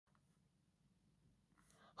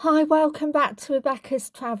Hi, welcome back to Rebecca's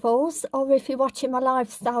Travels, or if you're watching my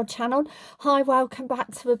lifestyle channel, hi, welcome back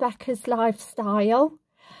to Rebecca's Lifestyle.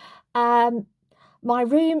 My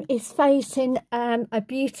room is facing a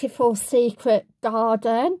beautiful secret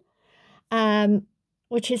garden,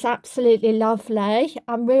 which is absolutely lovely.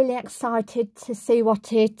 I'm really excited to see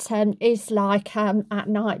what it is like at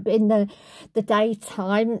night, but in the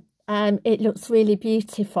daytime, it looks really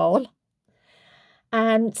beautiful.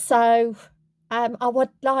 I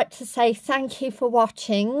would like to say thank you for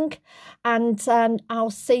watching, and I'll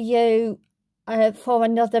see you for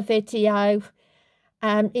another video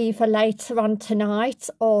either later on tonight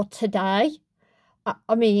or today.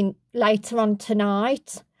 I mean later on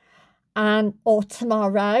tonight or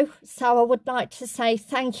tomorrow. So I would like to say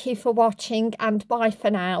thank you for watching and bye for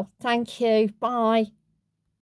now. Thank you. Bye.